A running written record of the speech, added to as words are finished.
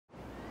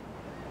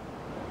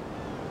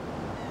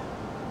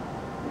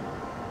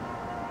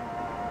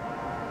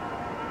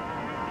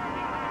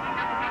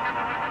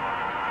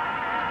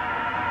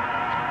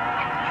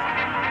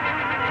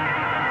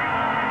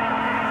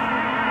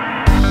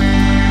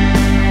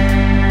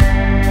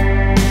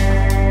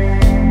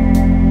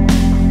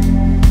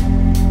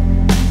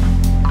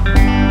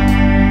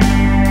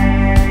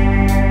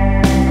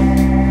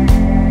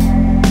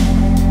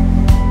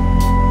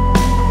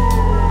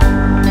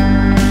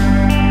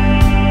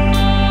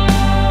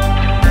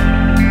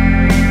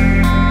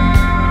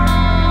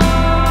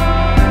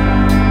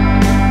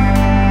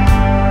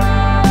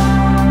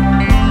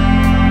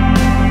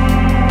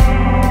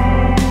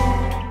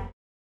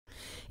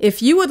If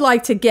you would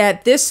like to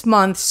get this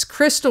month's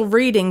crystal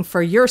reading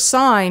for your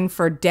sign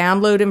for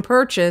download and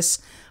purchase,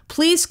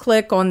 please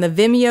click on the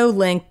Vimeo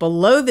link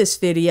below this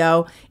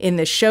video in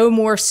the Show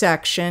More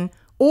section,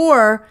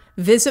 or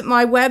visit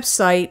my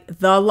website,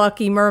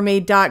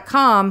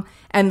 theluckymermaid.com,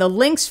 and the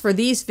links for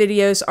these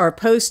videos are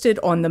posted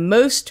on the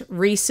most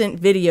recent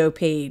video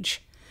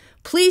page.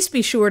 Please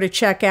be sure to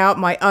check out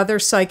my other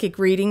psychic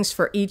readings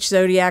for each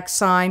zodiac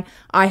sign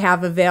I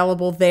have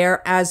available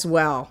there as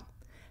well.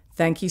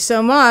 Thank you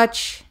so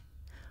much.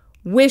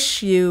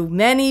 Wish you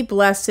many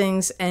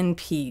blessings and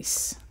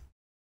peace.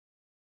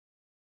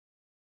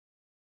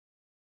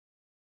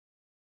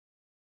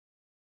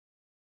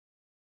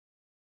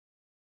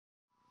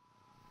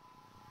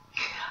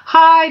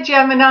 Hi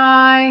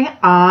Gemini,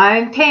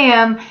 I'm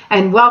Pam,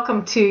 and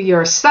welcome to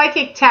your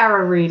Psychic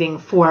Tarot reading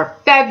for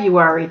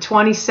February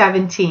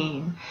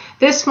 2017.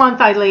 This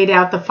month I laid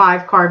out the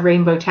 5-card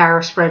Rainbow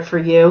Tarot spread for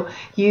you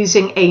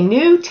using a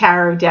new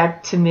tarot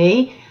deck to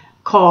me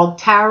called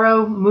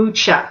Tarot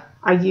Mucha.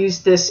 I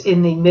used this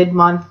in the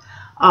mid-month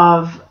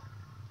of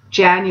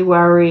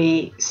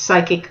January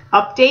psychic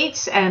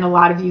updates, and a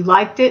lot of you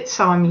liked it,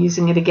 so I'm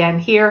using it again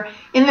here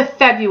in the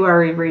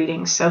February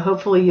reading. So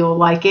hopefully you'll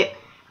like it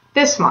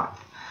this month.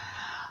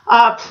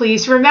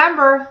 Please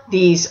remember,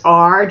 these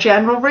are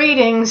general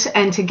readings,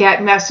 and to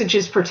get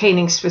messages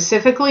pertaining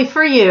specifically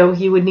for you,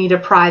 you would need a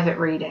private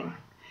reading.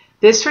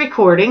 This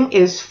recording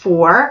is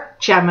for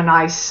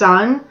Gemini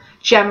Sun,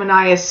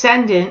 Gemini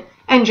Ascendant,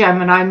 and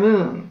Gemini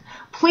Moon.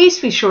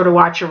 Please be sure to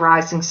watch your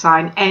rising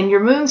sign and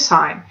your moon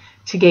sign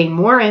to gain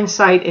more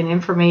insight and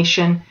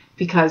information,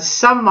 because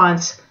some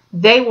months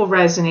they will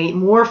resonate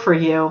more for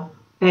you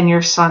than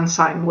your sun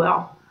sign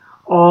will.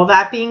 All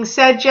that being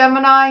said,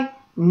 Gemini,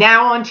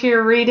 now onto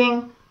your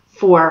reading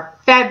for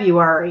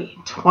February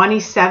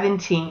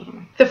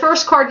 2017. The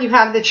first card you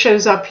have that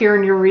shows up here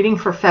in your reading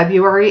for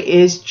February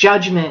is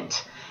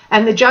Judgment.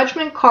 And the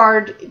Judgment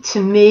card,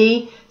 to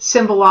me,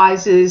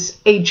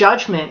 symbolizes a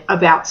judgment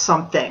about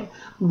something.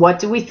 What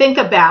do we think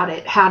about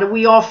it? How do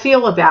we all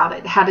feel about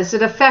it? How does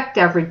it affect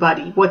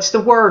everybody? What's the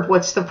word?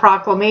 What's the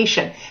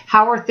proclamation?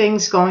 How are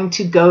things going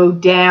to go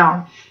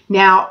down?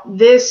 Now,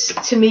 this,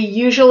 to me,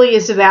 usually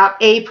is about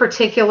a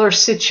particular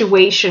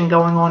situation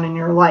going on in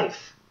your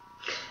life.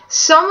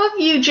 Some of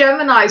you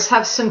Geminis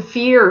have some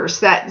fears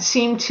that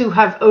seem to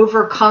have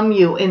overcome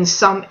you in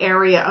some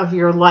area of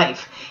your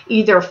life.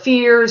 Either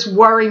fears,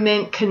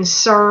 worriment,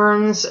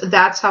 concerns.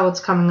 That's how it's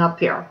coming up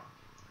here.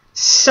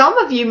 Some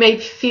of you may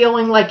be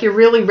feeling like you're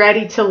really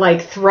ready to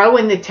throw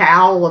in the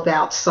towel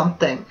about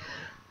something.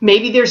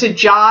 Maybe there's a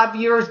job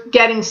you're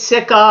getting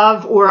sick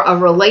of, or a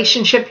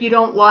relationship you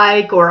don't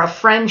like, or a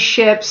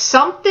friendship,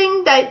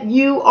 something that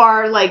you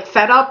are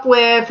fed up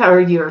with or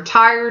you're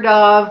tired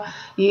of.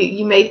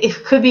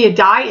 It could be a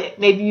diet.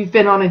 Maybe you've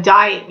been on a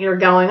diet and you're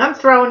going, I'm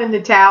throwing in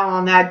the towel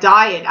on that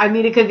diet. I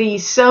mean, it could be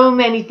so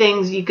many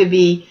things you could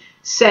be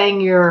saying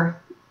you're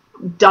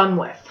done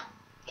with.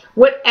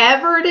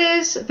 Whatever it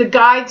is, the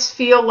guides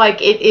feel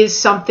like it is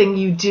something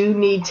you do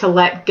need to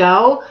let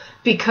go,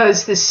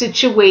 because the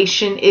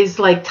situation is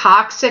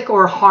toxic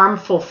or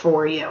harmful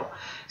for you.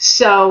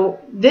 So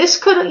this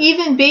could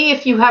even be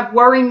if you have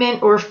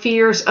worriment or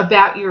fears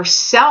about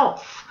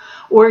yourself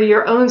or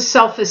your own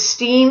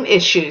self-esteem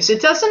issues. It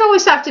doesn't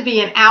always have to be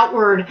an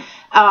outward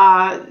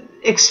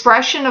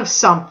expression of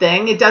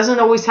something. It doesn't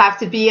always have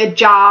to be a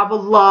job, a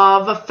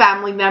love, a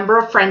family member,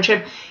 a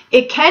friendship.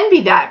 It can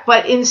be that,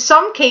 but in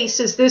some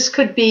cases, this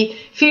could be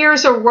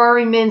fears or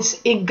worriments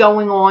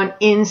going on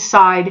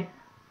inside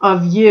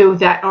of you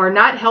that are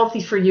not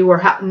healthy for you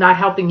or not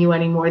helping you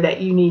anymore, that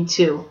you need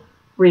to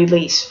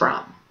release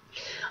from.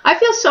 I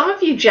feel some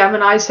of you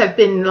Geminis have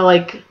been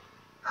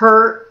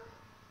hurt,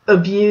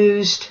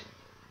 abused,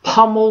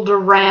 pummeled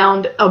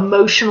around,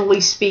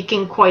 emotionally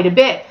speaking, quite a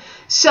bit.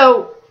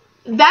 So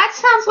that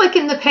sounds like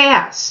in the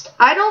past.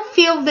 I don't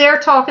feel they're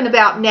talking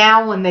about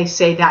now when they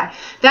say that.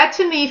 That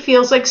to me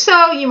feels like,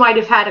 so you might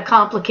have had a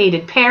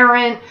complicated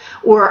parent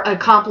or a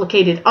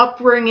complicated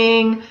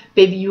upbringing.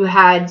 Maybe you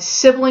had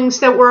siblings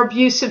that were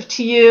abusive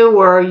to you,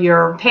 or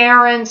your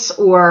parents,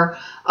 or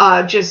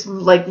just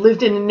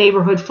lived in a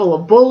neighborhood full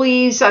of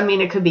bullies. I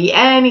mean, it could be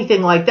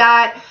anything like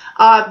that.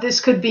 This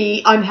could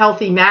be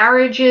unhealthy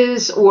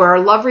marriages or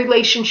love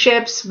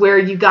relationships where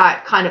you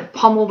got kind of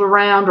pummeled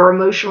around or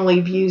emotionally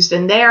abused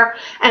in there.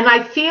 And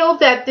I feel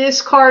that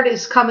this card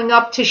is coming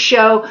up to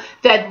show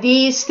that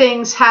these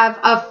things have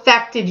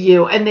affected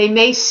you, and they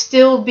may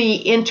still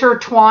be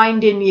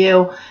intertwined in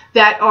you,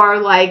 that are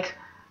like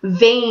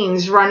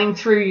veins running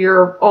through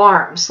your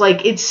arms.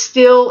 It's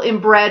still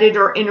embedded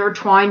or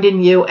intertwined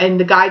in you, and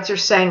the guides are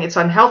saying it's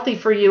unhealthy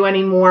for you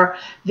anymore.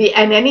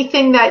 And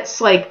anything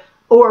that's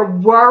or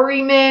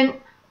worriment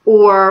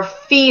or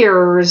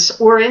fears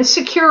or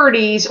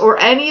insecurities or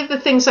any of the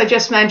things I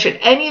just mentioned,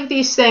 any of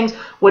these things,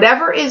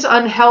 whatever is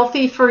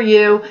unhealthy for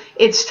you,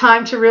 it's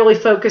time to really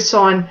focus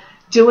on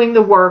doing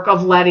the work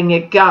of letting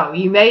it go.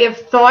 You may have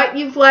thought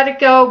you've let it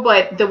go,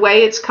 but the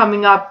way it's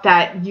coming up,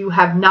 that you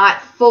have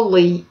not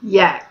fully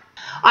yet.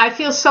 I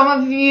feel some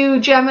of you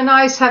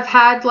Geminis have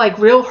had like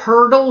real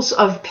hurdles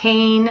of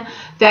pain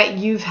that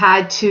you've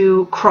had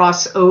to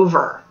cross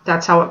over.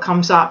 That's how it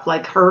comes up,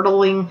 like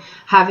hurdling,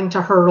 having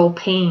to hurdle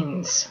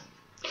pains.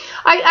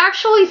 I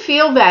actually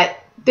feel that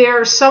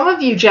there are some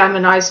of you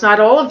Geminis, not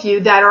all of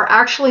you, that are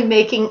actually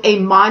making a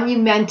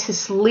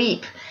monumentous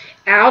leap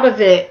out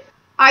of it.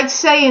 I'd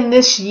say in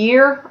this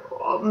year,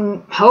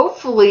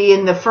 hopefully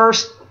in the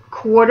first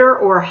quarter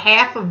or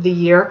half of the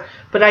year,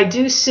 but I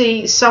do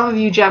see some of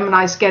you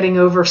Geminis getting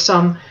over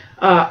some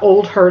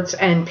old hurts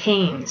and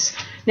pains.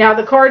 Now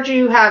the card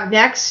you have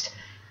next,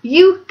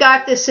 you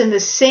got this in the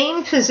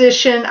same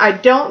position. I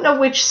don't know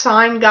which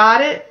sign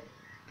got it.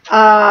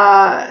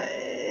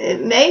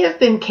 It may have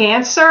been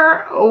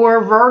Cancer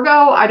or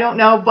Virgo, I don't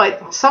know,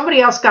 but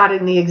somebody else got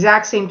it in the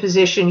exact same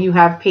position. You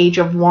have Page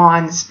of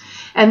Wands.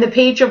 And the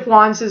Page of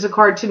Wands is a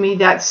card to me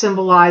that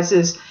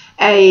symbolizes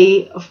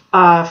a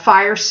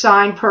fire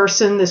sign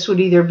person. This would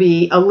either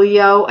be a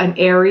Leo, an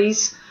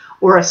Aries,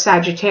 or a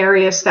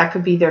Sagittarius. That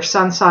could be their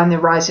sun sign, their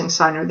rising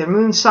sign, or their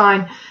moon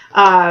sign.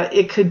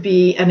 It could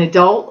be an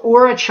adult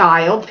or a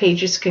child.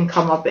 Pages can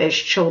come up as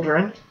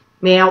children,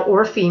 male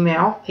or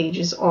female,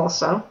 pages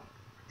also.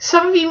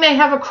 Some of you may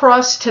have a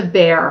cross to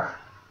bear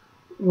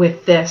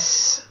with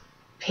this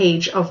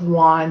Page of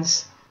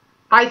Wands.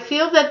 I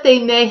feel that they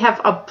may have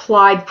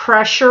applied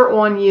pressure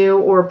on you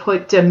or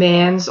put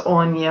demands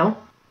on you.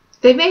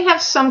 They may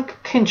have some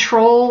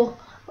control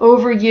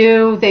over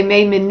you. They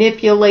may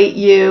manipulate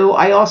you.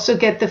 I also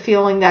get the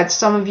feeling that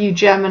some of you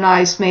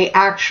Geminis may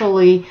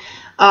actually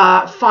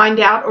find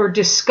out or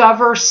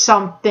discover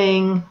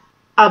something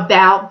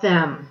about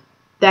them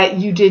that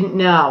you didn't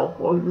know.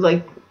 Or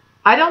like,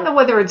 I don't know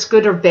whether it's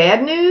good or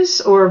bad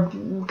news or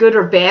good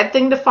or bad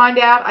thing to find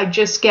out. I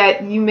just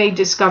get you may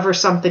discover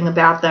something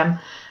about them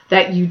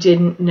that you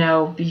didn't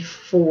know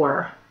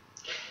before.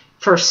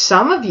 For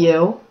some of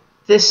you,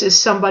 this is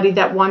somebody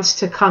that wants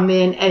to come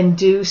in and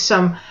do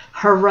some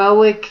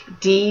heroic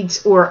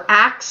deeds or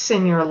acts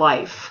in your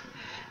life.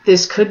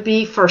 This could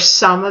be, for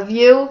some of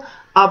you,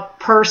 a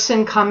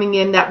person coming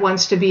in that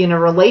wants to be in a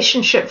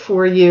relationship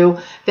for you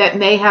that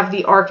may have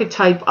the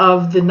archetype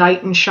of the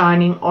knight in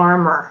shining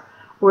armor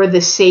or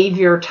the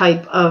savior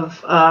type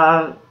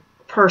of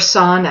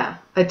persona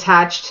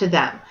attached to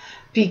them.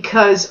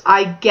 Because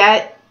I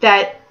get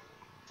that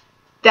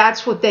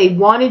that's what they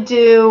want to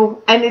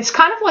do. And it's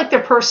kind of like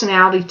their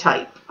personality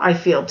type, I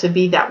feel, to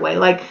be that way,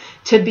 like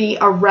to be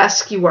a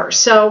rescuer.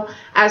 So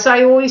as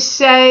I always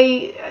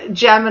say,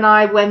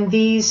 Gemini, when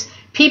these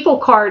people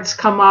cards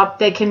come up,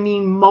 they can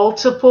mean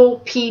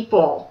multiple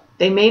people.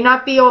 They may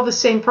not be all the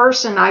same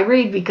person I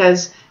read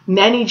because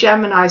many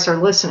Geminis are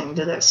listening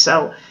to this.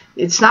 So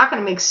it's not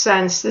going to make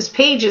sense. This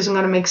page isn't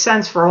going to make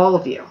sense for all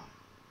of you.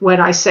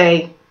 When I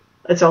say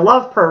it's a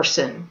love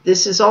person,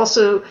 this is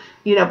also,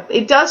 you know,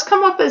 it does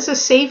come up as a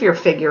savior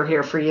figure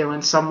here for you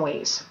in some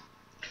ways.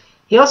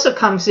 He also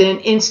comes in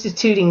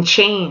instituting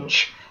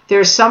change.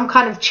 There's some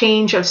kind of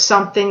change of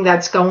something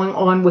that's going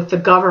on with the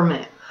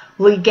government.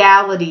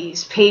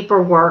 Legalities,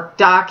 paperwork,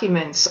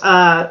 documents,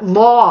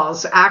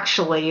 laws,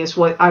 actually, is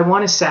what I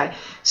want to say.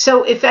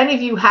 So if any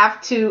of you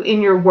have to,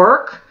 in your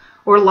work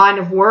or line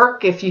of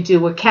work, if you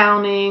do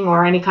accounting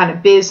or any kind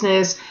of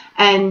business,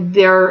 and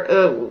there,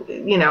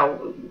 you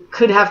know,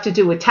 could have to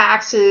do with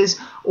taxes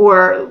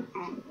or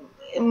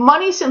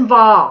money's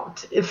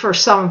involved for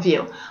some of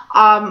you,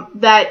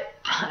 that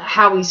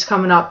how he's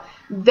coming up,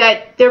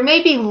 that there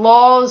may be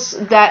laws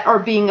that are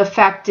being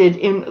affected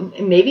in,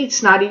 maybe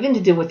it's not even to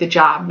do with the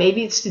job,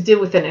 maybe it's to do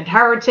with an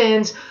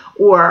inheritance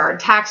or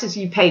taxes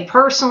you pay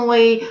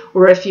personally,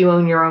 or if you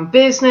own your own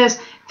business.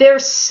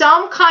 There's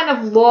some kind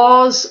of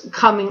laws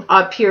coming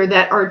up here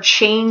that are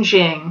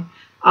changing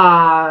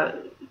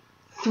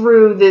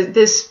through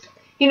this.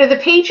 You know, the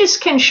pages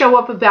can show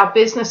up about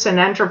business and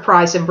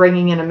enterprise and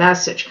bringing in a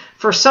message.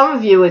 For some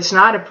of you, it's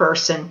not a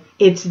person,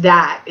 it's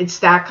that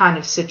kind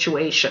of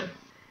situation.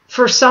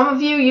 For some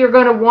of you, you're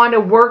going to want to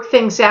work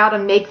things out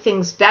and make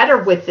things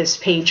better with this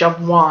Page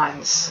of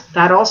Wands.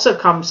 That also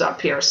comes up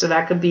here. So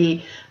that could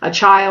be a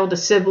child, a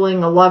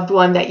sibling, a loved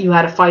one that you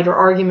had a fight or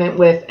argument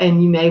with,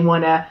 and you may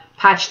want to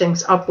patch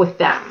things up with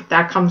them.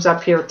 That comes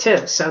up here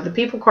too. So the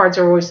people cards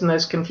are always the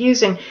most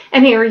confusing.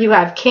 And here you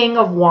have King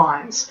of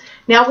Wands.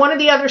 Now, one of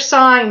the other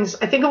signs,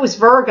 I think it was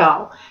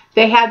Virgo,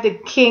 they had the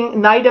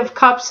Knight of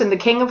Cups and the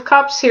King of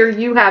Cups. Here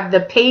you have the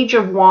Page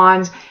of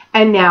Wands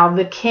and now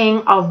the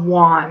King of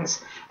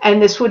Wands. And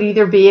this would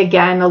either be,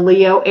 again, a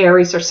Leo,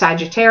 Aries, or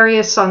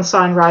Sagittarius, sun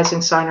sign,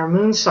 rising sign, or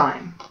moon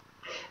sign.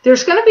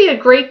 There's going to be a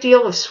great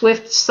deal of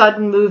swift,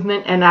 sudden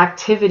movement and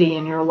activity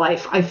in your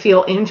life, I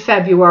feel, in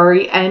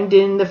February and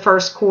in the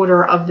first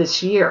quarter of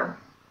this year.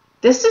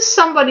 This is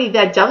somebody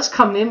that does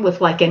come in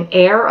with like an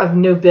air of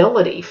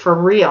nobility for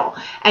real,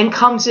 and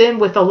comes in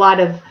with a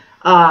lot of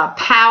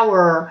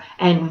power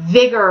and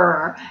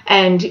vigor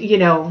and, you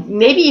know,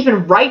 maybe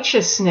even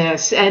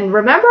righteousness. And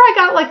remember, I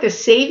got like the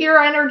savior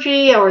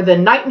energy or the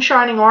knight in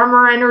shining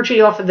armor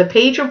energy off of the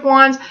Page of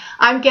Wands.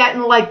 I'm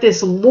getting like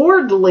this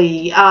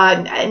lordly,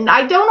 and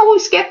I don't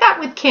always get that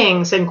with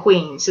kings and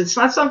queens. It's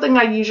not something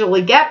I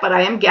usually get, but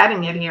I am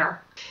getting it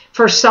here.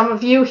 For some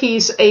of you,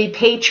 he's a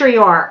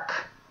patriarch,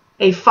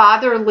 a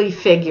fatherly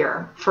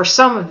figure for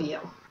some of you.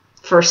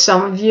 For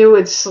some of you,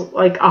 it's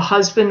like a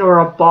husband or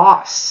a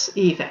boss,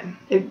 even.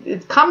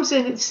 It comes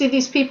in, see,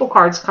 these people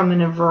cards come in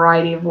a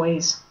variety of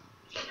ways.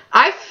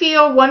 I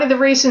feel one of the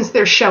reasons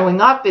they're showing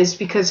up is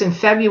because in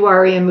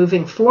February and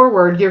moving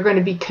forward, you're going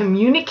to be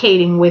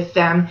communicating with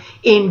them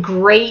in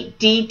great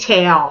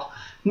detail.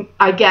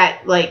 I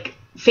get like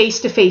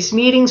face-to-face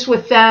meetings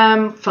with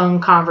them,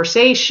 phone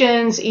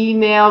conversations,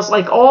 emails,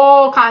 like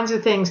all kinds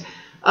of things.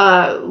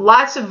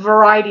 Lots of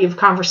variety of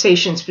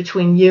conversations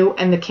between you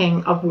and the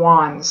King of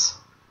Wands.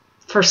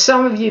 For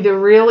some of you, there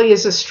really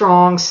is a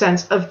strong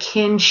sense of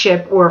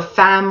kinship or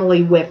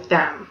family with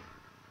them.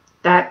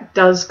 That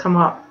does come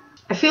up.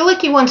 I feel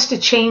like he wants to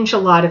change a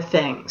lot of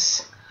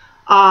things.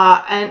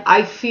 And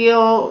I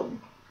feel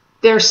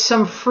there's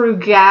some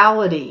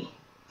frugality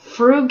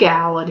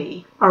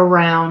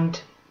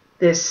around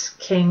this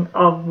King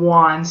of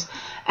Wands.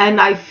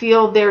 And I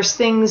feel there's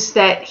things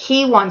that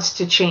he wants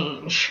to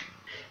change.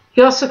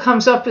 He also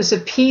comes up as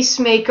a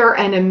peacemaker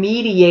and a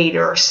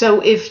mediator.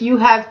 So if you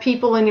have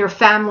people in your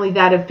family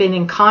that have been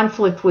in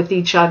conflict with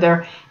each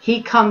other,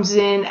 he comes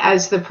in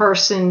as the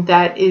person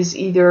that is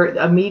either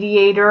a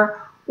mediator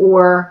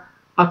or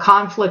a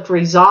conflict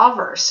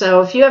resolver.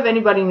 So if you have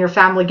anybody in your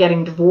family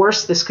getting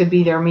divorced, this could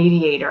be their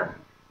mediator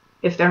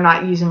if they're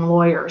not using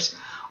lawyers.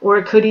 Or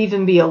it could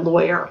even be a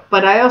lawyer.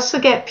 But I also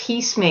get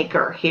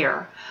peacemaker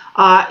here.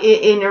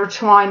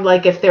 Intertwined,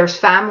 like if there's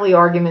family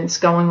arguments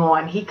going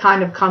on, he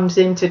kind of comes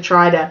in to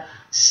try to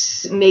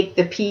make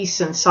the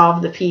peace and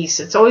solve the peace.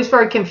 It's always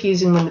very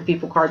confusing when the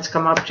people cards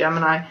come up,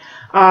 Gemini.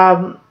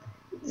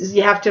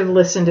 You have to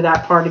listen to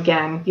that part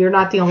again. You're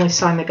not the only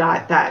sign that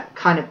got that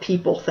kind of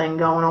people thing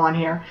going on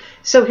here.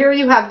 So here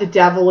you have the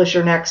Devil as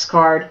your next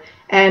card.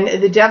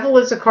 And the Devil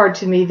is a card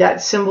to me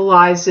that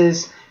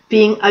symbolizes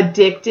being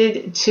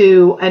addicted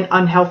to an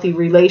unhealthy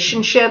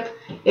relationship.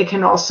 It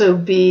can also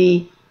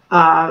be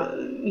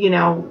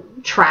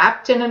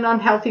trapped in an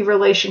unhealthy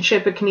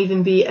relationship. It can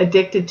even be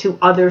addicted to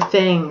other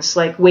things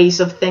like ways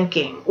of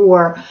thinking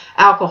or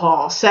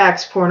alcohol,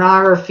 sex,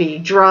 pornography,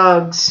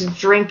 drugs,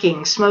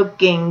 drinking,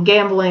 smoking,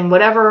 gambling,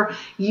 whatever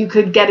you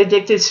could get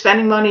addicted,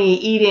 spending money,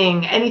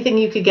 eating, anything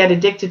you could get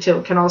addicted to.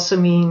 It can also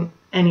mean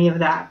any of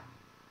that.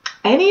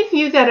 Any of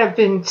you that have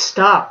been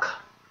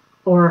stuck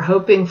or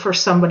hoping for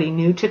somebody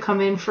new to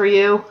come in for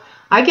you,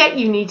 I get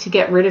you need to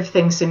get rid of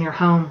things in your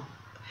home.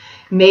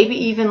 Maybe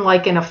even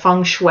like in a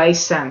feng shui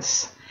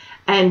sense,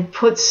 and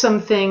put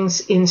some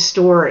things in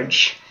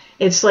storage.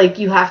 It's like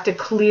you have to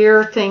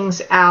clear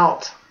things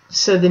out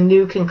so the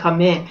new can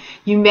come in.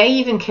 You may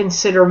even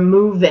consider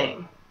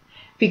moving,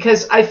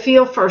 because I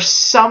feel for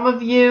some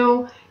of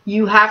you,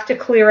 you have to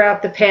clear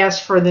out the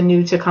past for the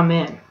new to come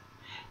in.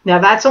 Now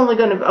that's only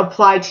going to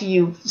apply to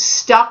you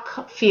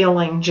stuck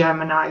feeling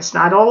Geminis.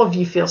 Not all of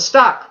you feel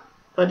stuck,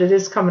 but it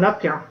is coming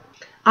up here.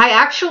 I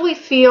actually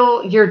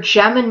feel your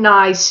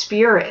Gemini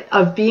spirit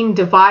of being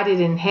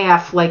divided in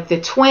half like the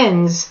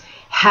twins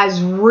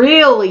has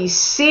really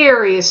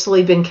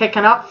seriously been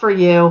kicking up for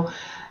you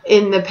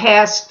in the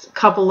past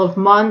couple of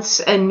months,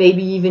 and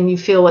maybe even you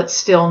feel it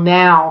still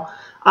now.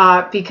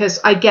 Because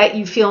I get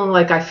you feeling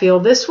like I feel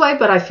this way,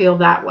 but I feel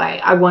that way.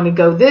 I want to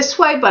go this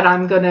way, but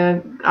I'm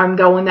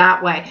going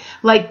that way.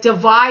 Like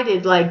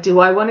divided, like, do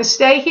I want to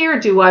stay here?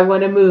 Do I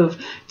want to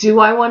move? Do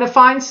I want to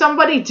find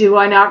somebody? Do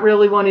I not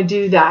really want to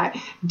do that?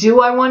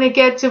 Do I want to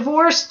get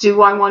divorced?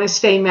 Do I want to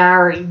stay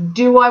married?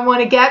 Do I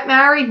want to get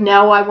married?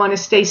 No, I want to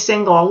stay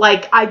single.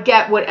 Like I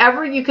get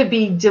whatever you could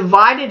be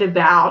divided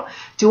about.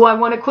 Do I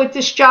want to quit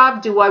this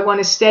job? Do I want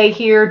to stay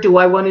here? Do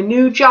I want a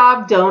new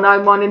job? Don't I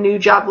want a new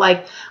job?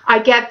 Like I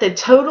get the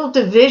total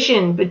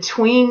division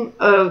between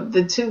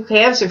the two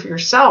halves of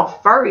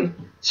yourself very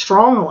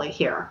strongly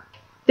here.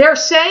 They're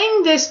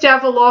saying this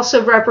Devil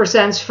also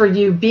represents for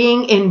you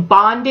being in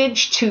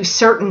bondage to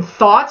certain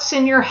thoughts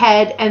in your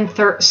head and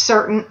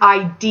certain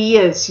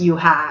ideas you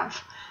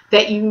have,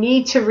 that you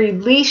need to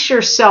release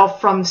yourself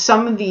from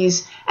some of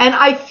these. And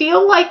I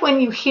feel like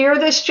when you hear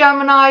this,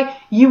 Gemini,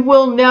 you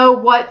will know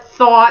what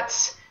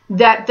thoughts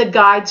that the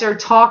guides are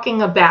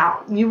talking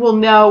about. You will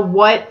know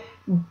what,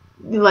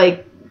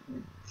 like,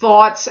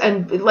 thoughts,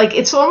 and like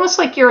it's almost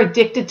like you're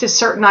addicted to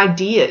certain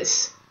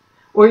ideas,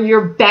 or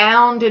you're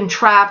bound and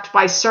trapped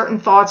by certain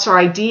thoughts or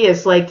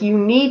ideas. Like you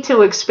need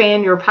to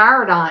expand your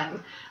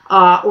paradigm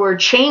or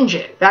change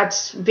it.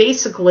 That's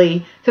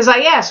basically, because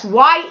I asked,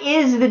 why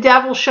is the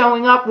Devil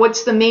showing up?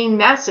 What's the main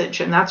message?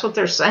 And that's what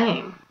they're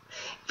saying.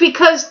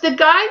 Because the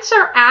guides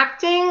are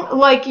acting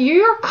like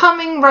you're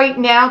coming right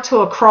now to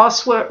a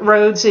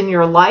crossroads in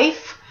your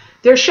life.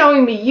 They're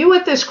showing me you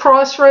at this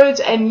crossroads,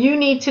 and you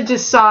need to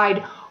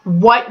decide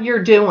what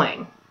you're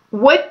doing.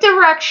 What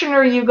direction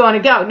are you going to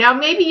go? Now,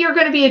 maybe you're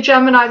going to be a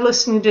Gemini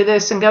listening to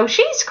this and go,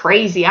 she's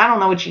crazy. I don't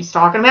know what she's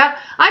talking about.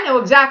 I know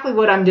exactly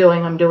what I'm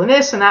doing. I'm doing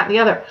this and that and the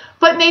other.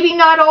 But maybe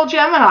not all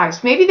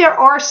Geminis. Maybe there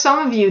are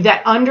some of you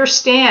that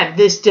understand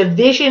this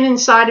division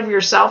inside of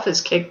yourself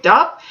is kicked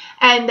up,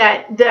 and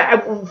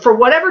that for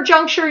whatever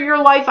juncture of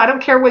your life, I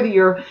don't care whether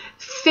you're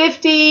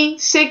 50,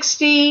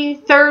 60,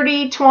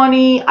 30,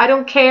 20, I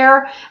don't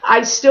care.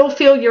 I still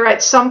feel you're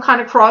at some kind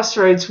of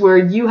crossroads where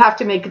you have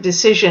to make a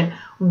decision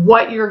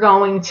what you're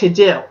going to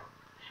do.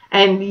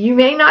 And you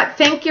may not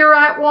think you're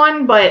at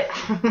one, but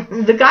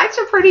the guides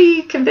are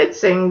pretty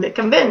convinced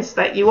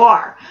that you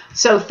are.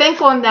 So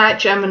think on that,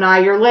 Gemini.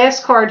 Your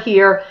last card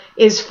here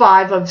is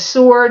Five of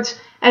Swords.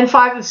 And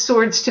Five of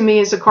Swords to me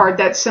is a card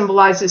that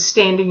symbolizes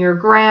standing your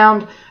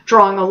ground,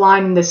 drawing a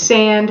line in the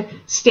sand,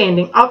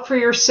 standing up for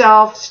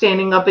yourself,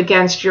 standing up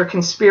against your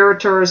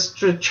conspirators,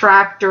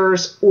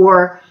 detractors,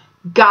 or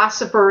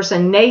gossipers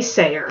and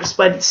naysayers.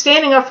 But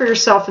standing up for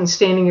yourself and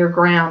standing your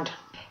ground.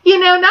 You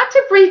know, not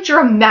to be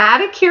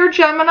dramatic here,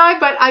 Gemini,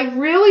 but I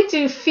really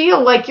do feel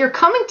like you're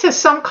coming to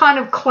some kind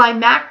of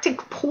climactic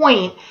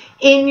point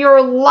in your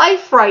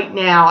life right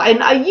now.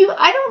 And I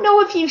don't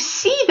know if you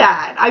see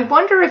that. I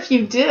wonder if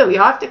you do.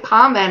 You'll have to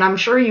comment. I'm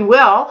sure you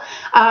will.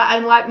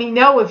 And let me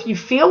know if you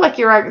feel like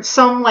you're at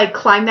some like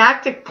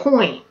climactic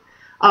point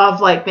of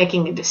like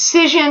making a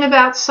decision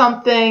about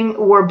something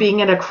or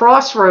being at a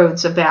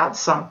crossroads about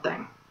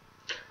something.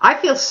 I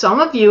feel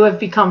some of you have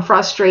become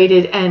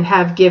frustrated and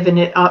have given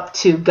it up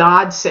to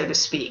God, so to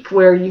speak,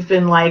 where you've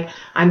been like,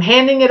 I'm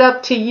handing it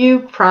up to you,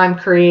 Prime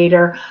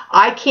Creator.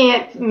 I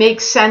can't make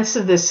sense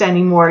of this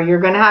anymore. You're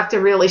going to have to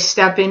really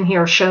step in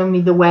here, show me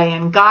the way,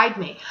 and guide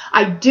me.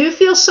 I do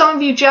feel some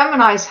of you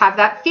Geminis have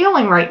that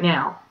feeling right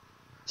now.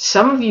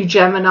 Some of you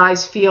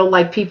Geminis feel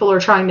like people are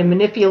trying to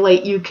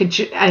manipulate you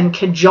and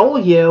cajole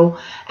you.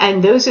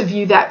 And those of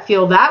you that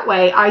feel that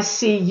way, I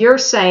see you're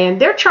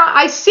saying,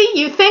 I see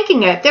you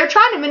thinking it. They're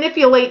trying to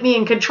manipulate me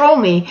and control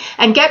me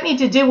and get me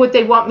to do what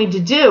they want me to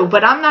do,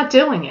 but I'm not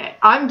doing it.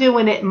 I'm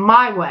doing it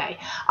my way.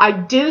 I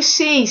do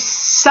see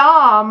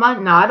some,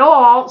 not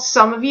all,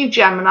 some of you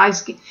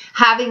Geminis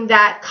having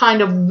that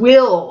kind of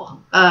will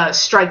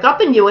strike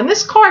up in you. And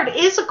this card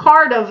is a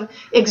card of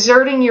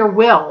exerting your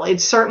will.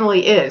 It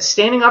certainly is.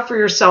 Standing up for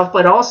yourself,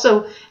 but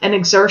also an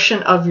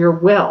exertion of your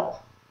will.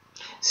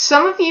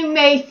 Some of you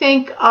may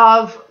think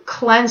of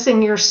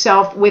cleansing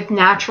yourself with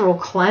natural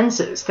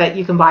cleanses that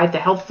you can buy at the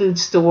health food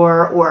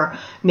store, or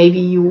maybe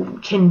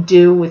you can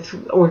do with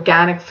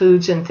organic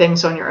foods and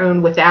things on your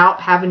own without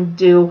having to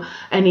do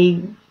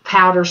any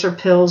powders or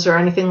pills or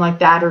anything like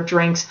that, or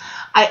drinks.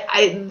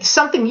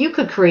 Something you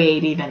could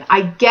create even.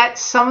 I get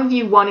some of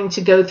you wanting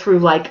to go through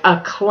like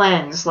a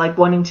cleanse, like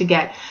wanting to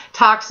get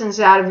toxins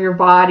out of your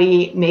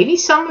body. Maybe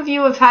some of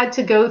you have had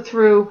to go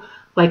through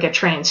like a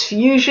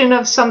transfusion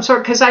of some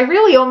sort, because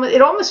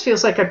it almost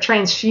feels like a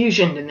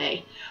transfusion to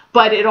me.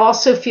 But it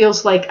also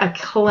feels like a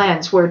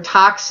cleanse where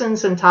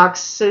toxins and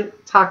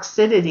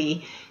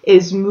toxicity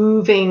is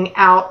moving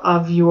out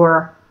of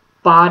your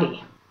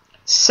body.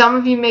 Some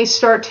of you may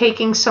start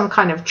taking some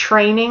kind of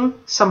training,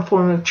 some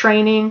form of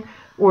training,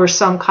 or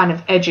some kind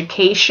of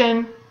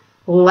education,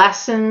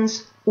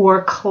 lessons,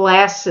 or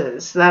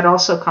classes. That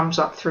also comes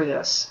up through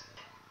this.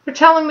 They're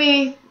telling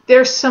me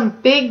there's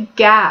some big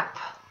gap,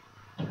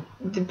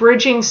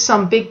 bridging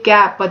some big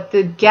gap, but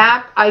the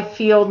gap I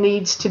feel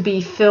needs to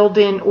be filled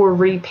in or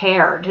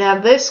repaired. Now,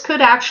 this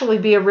could actually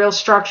be a real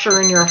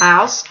structure in your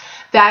house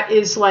that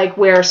is like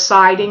where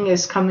siding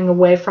is coming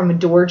away from a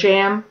door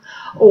jamb,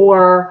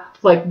 or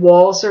like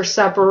walls are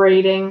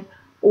separating,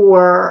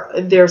 or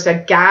there's a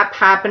gap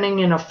happening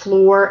in a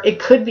floor. It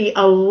could be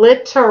a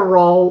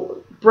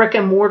literal brick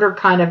and mortar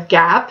kind of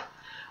gap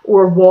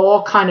or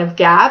wall kind of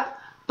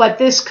gap, but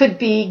this could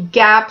be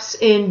gaps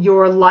in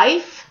your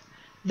life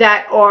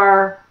that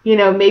are, you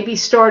know, maybe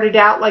started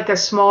out like a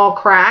small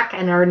crack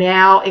and are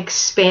now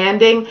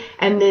expanding,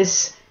 and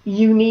this,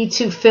 you need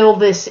to fill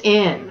this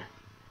in.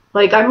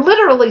 Like, I'm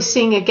literally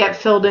seeing it get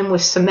filled in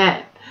with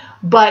cement.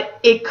 But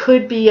it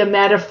could be a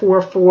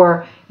metaphor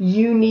for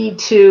you need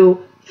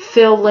to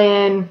fill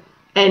in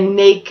and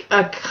make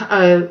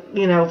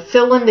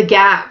fill in the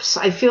gaps.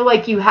 I feel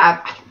like you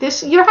have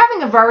this, you're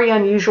having a very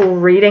unusual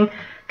reading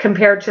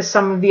compared to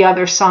some of the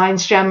other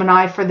signs,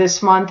 Gemini, for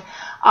this month.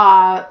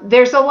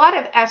 There's a lot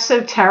of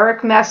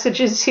esoteric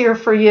messages here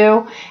for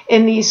you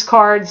in these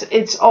cards.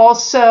 It's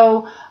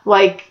also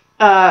like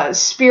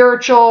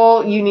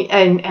spiritual, you need,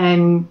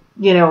 and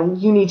you know,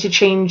 you need to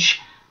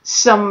change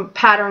some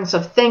patterns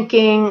of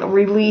thinking,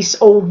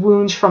 release old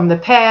wounds from the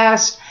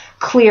past,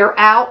 clear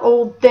out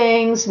old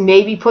things,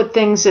 maybe put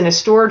things in a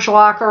storage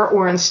locker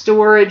or in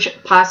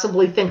storage,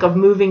 possibly think of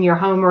moving your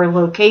home or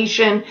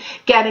location,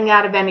 getting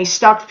out of any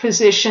stuck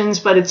positions.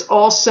 But it's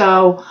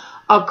also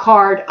a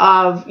card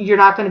of you're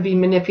not going to be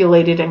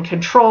manipulated and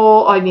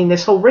control. I mean,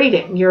 this whole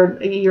reading,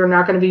 you're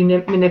not going to be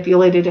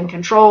manipulated and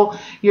control.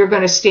 You're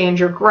going to stand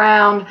your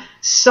ground.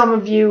 Some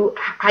of you,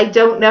 I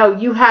don't know,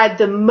 you had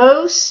the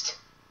most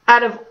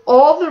out of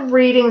all the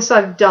readings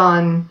I've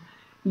done.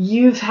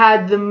 you've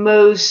had the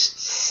most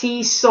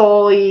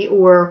seesawy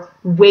or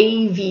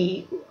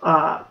wavy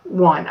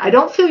one. I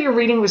don't feel your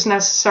reading was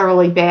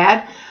necessarily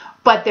bad,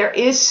 but there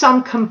is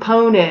some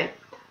component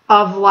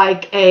of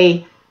like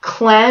a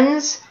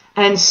cleanse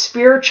and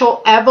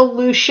spiritual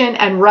evolution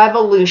and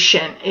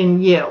revolution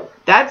in you.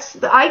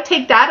 I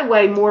take that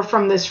away more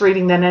from this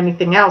reading than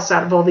anything else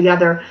out of all the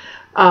other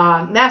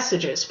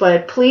messages.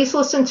 But please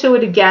listen to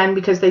it again,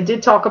 because they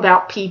did talk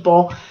about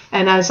people.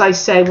 And as I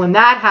say, when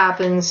that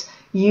happens,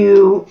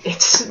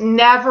 it's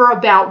never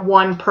about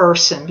one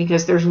person,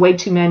 because there's way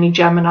too many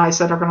Geminis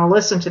that are going to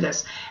listen to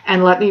this.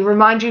 And let me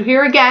remind you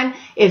here again,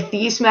 if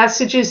these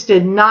messages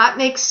did not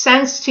make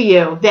sense to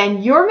you,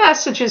 then your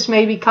messages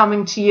may be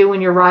coming to you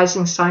in your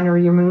rising sign or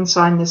your moon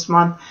sign this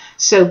month.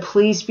 So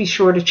please be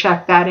sure to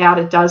check that out.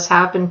 It does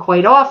happen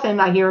quite often.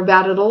 I hear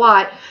about it a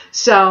lot.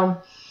 So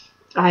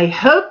I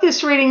hope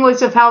this reading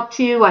was of help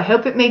to you. I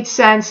hope it made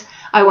sense.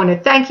 I want to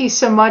thank you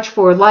so much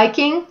for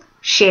liking,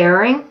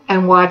 sharing,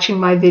 and watching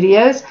my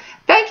videos.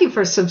 Thank you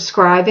for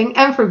subscribing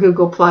and for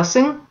Google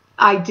Plusing.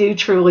 I do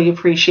truly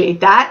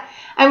appreciate that.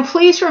 And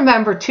please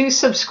remember to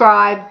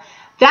subscribe.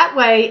 That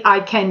way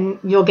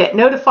you'll get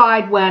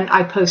notified when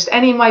I post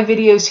any of my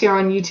videos here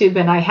on YouTube,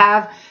 and I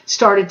have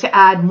started to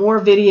add more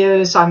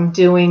videos. I'm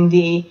doing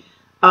the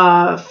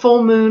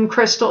full moon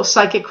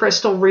psychic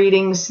crystal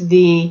readings,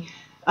 the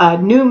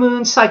new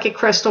moon psychic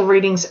crystal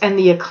readings, and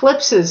the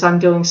eclipses. I'm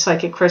doing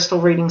psychic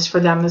crystal readings for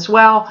them as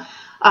well.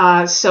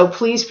 So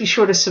please be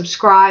sure to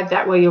subscribe.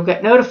 That way you'll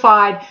get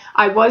notified.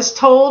 I was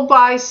told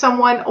by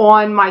someone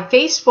on my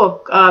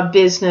Facebook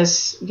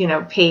business,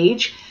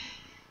 page,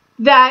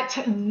 that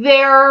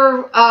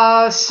their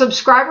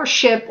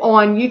subscribership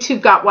on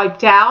YouTube got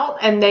wiped out,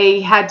 and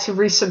they had to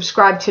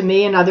resubscribe to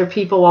me and other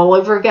people all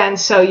over again.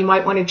 So you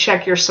might want to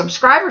check your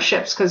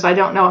subscriberships, because I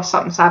don't know if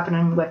something's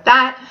happening with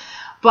that.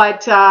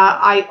 But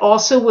I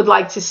also would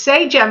like to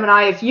say,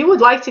 Gemini, if you would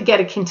like to get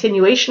a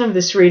continuation of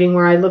this reading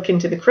where I look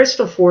into the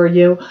crystal for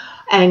you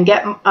and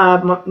get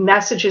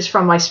messages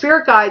from my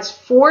spirit guides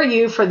for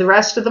you for the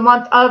rest of the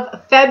month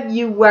of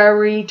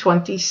February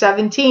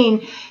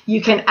 2017,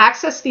 you can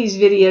access these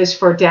videos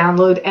for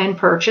download and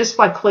purchase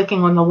by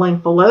clicking on the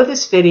link below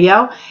this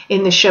video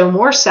in the Show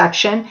More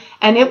section,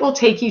 and it will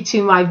take you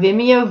to my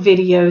Vimeo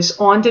videos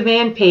on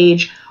demand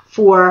page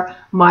for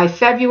my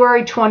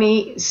February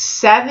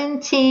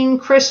 2017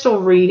 crystal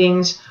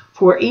readings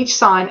for each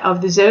sign of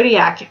the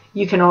zodiac.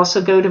 You can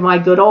also go to my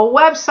good old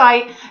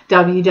website,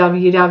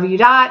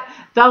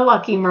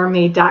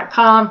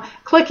 www.theluckymermaid.com,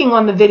 clicking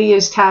on the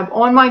videos tab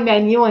on my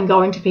menu and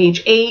going to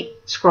page 8.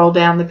 Scroll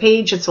down the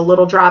page. It's a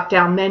little drop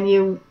down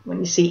menu. When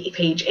you see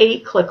page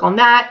 8, click on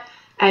that,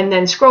 and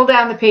then scroll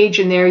down the page,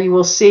 and there you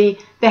will see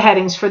the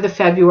headings for the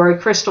February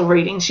crystal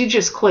readings. You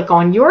just click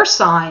on your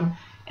sign,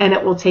 and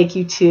it will take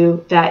you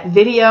to that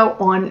video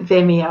on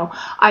Vimeo.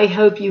 I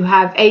hope you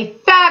have a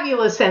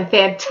fabulous and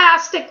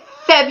fantastic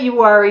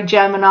February,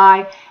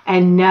 Gemini,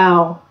 and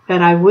know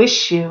that I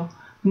wish you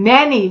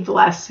many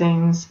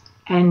blessings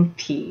and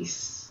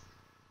peace.